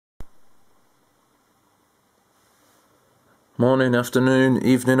Morning, afternoon,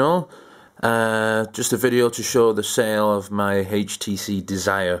 evening all. Just a video to show the sale of my HTC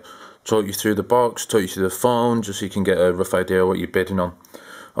Desire. Talk you through the box, talk you through the phone, just so you can get a rough idea of what you're bidding on.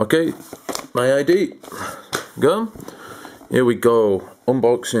 Okay, my ID. Go. Here we go.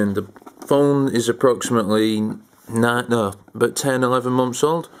 Unboxing. The phone is approximately about 10, 11 months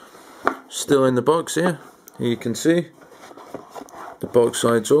old. Still in the box here. Here you can see. The box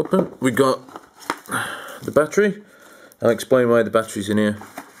side's open. We got the battery. I'll explain why the battery's in here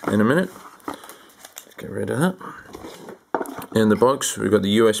in a minute. Let's get rid of that. In the box, we've got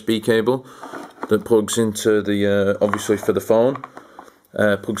the USB cable that plugs into the, obviously for the phone,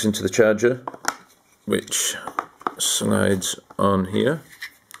 plugs into the charger, which slides on here,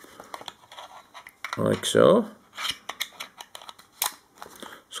 like so.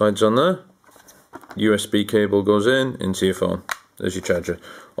 Slides on there. USB cable goes into your phone. There's your charger.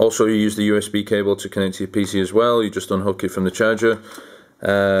 Also, you use the USB cable to connect to your PC as well. You just unhook it from the charger,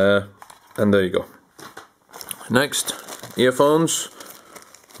 and there you go. Next, earphones,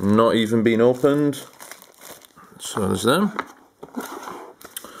 not even been opened. So there's them.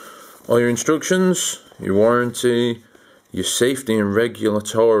 All your instructions, your warranty, your safety and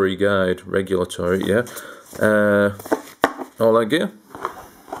regulatory guide. Regulatory, yeah. All that gear.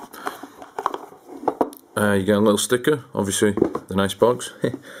 You get a little sticker, obviously the nice box.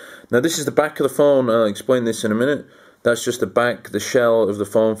 Now this is the back of the phone. I'll explain this in a minute. That's just the back, the shell of the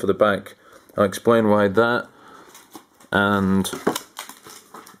phone for the back. I'll explain why that and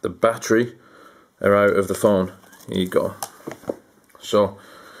the battery are out of the phone. Here you go. So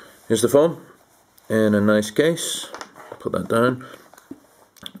here's the phone in a nice case. Put that down.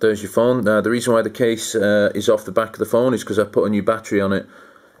 There's your phone. The reason why the case is off the back of the phone is because I put a new battery on it.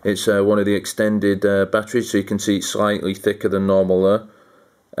 It's one of the extended batteries, so you can see it's slightly thicker than normal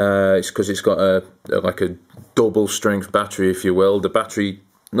there. It's because it's got like a double strength battery, if you will. The battery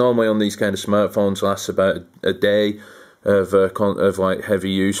normally on these kind of smartphones lasts about a day of like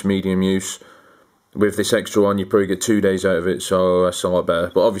heavy use, medium use. With this extra one, you probably get 2 days out of it, so that's a lot better.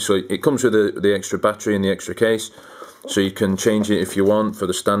 But obviously, it comes with the extra battery and the extra case, so you can change it if you want for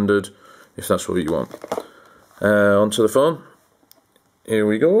the standard, if that's what you want. Onto the phone. Here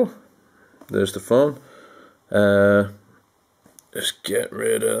we go. There's the phone. Just get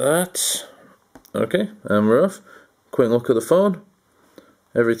rid of that. Okay, and we're off. Quick look at the phone.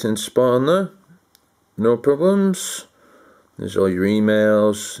 Everything's spot on there. No problems. There's all your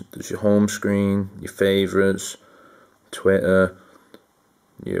emails. There's your home screen, your favorites, Twitter,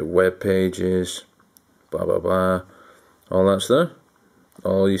 your web pages, blah blah blah. All that's there.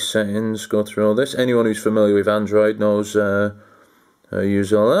 All your settings. Go through all this. Anyone who's familiar with Android knows. I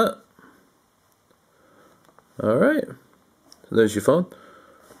use all that. Alright, so there's your phone.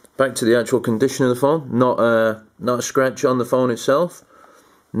 Back to the actual condition of the phone. Not a scratch on the phone itself.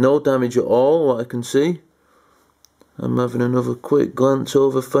 No damage at all, what I can see. I'm having another quick glance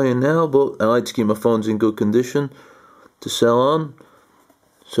over for you now, but I like to keep my phones in good condition to sell on.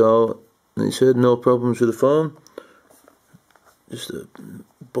 So, like I said, no problems with the phone. Just a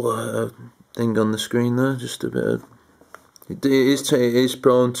blur thing on the screen there, just a bit of... It is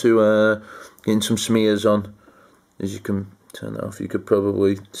prone to getting some smears on. As you can turn that off, you could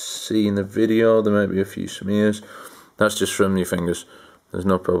probably see in the video there might be a few smears. That's just from your fingers. There's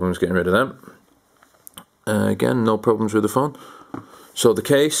no problems getting rid of them. Again, no problems with the phone. So the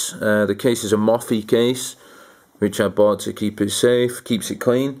case is a Mophie case, which I bought to keep it safe, keeps it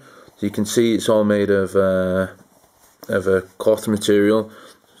clean. So you can see it's all made of a cloth material.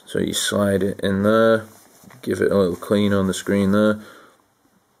 So you slide it in there. Give it a little clean on the screen there.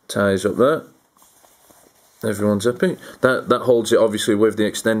 Ties up there. Everyone's happy. That holds it obviously with the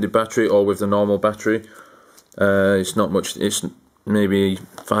extended battery or with the normal battery. It's not much. It's maybe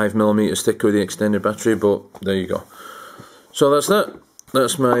 5mm thicker with the extended battery, but there you go. So that's that.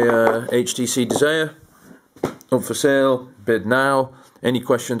 That's my HTC Desire. Up for sale. Bid now. Any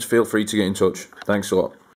questions? Feel free to get in touch. Thanks a lot.